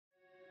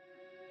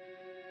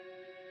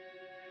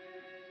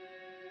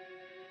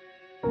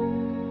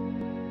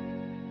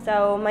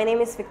So my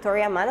name is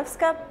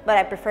Manevska, but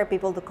I prefer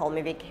people to call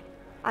me Viki.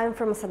 I'm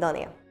from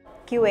Macedonia,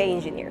 QA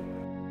engineer.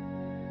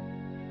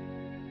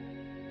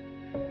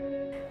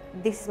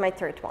 This is my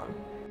third one.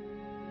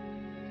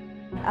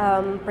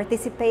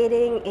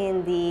 Participating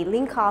in the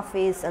link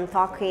office and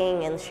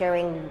talking and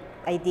sharing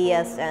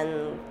ideas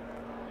and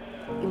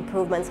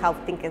improvements, how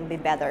things can be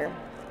better.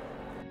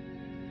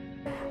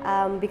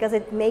 Because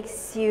it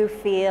makes you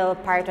feel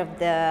part of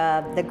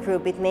the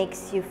group. It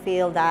makes you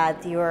feel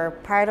that you're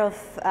part of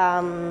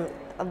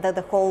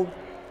the whole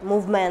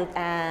movement,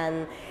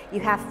 and you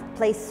have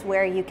places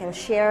where you can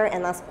share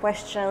and ask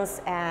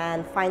questions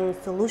and find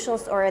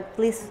solutions, or at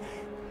least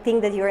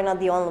think that you're not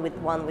the only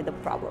one with the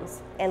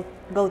problems, and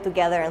go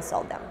together and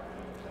solve them.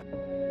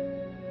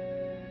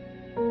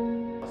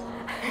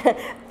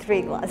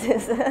 3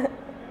 glasses.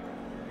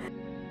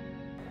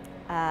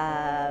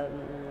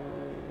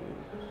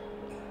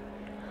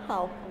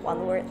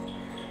 One word.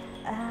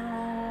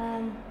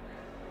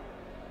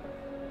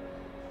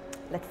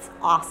 That's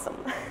awesome.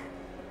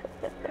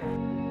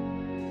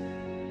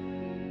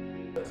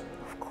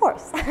 Of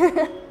course.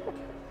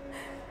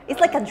 It's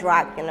like a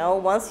drug, you know.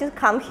 Once you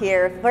come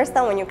here, first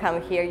time when you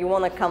come here, you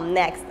want to come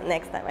next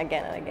time,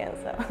 again and again.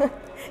 So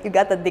you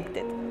got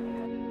addicted.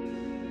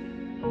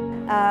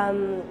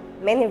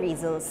 Many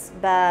reasons,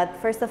 but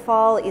first of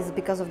all is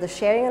because of the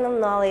sharing of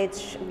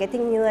knowledge,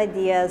 getting new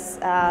ideas,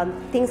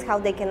 things how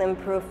they can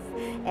improve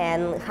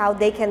and how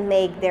they can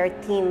make their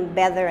team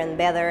better and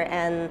better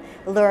and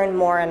learn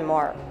more and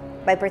more.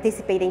 By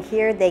participating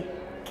here, they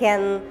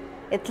can,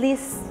 at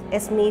least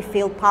as me,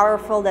 feel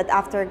powerful that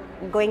after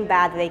going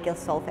bad, they can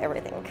solve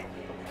everything.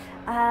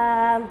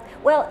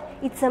 Well,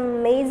 it's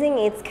amazing.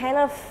 It's kind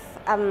of,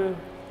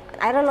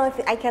 I don't know if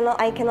I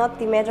cannot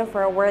imagine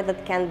for a word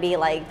that can be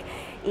like,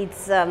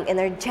 it's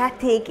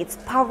energetic, it's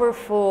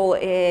powerful,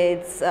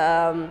 it's,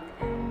 I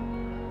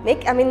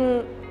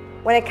mean,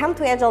 when I come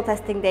to Agile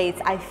testing days,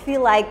 I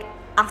feel like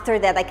after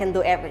that I can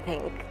do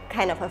everything,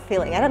 kind of a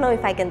feeling. I don't know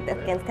if I can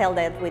tell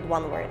that with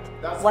one word.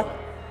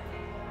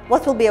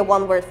 What will be a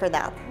one word for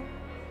that?